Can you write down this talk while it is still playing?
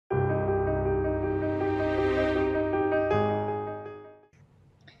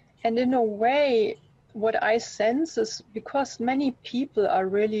And in a way, what I sense is because many people are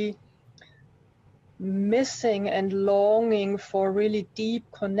really missing and longing for really deep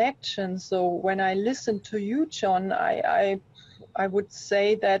connection. So when I listen to you, John, I would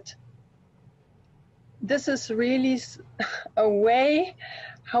say that this is really a way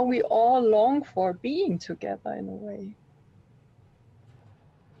how we all long for being together in a way.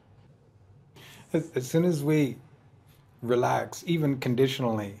 As soon as we relax, even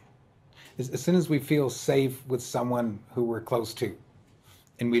conditionally, as soon as we feel safe with someone who we're close to,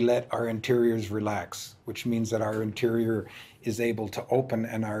 and we let our interiors relax, which means that our interior is able to open,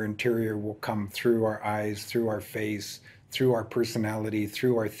 and our interior will come through our eyes, through our face, through our personality,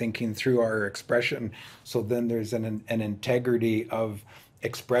 through our thinking, through our expression. So then there's an integrity of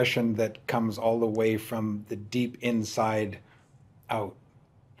expression that comes all the way from the deep inside out.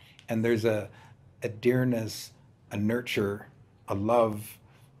 And there's a dearness, a nurture, a love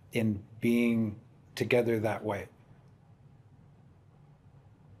in being together that way.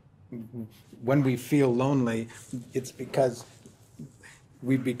 When we feel lonely, it's because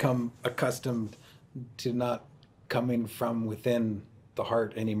we become accustomed to not coming from within the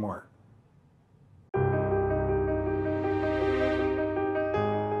heart anymore.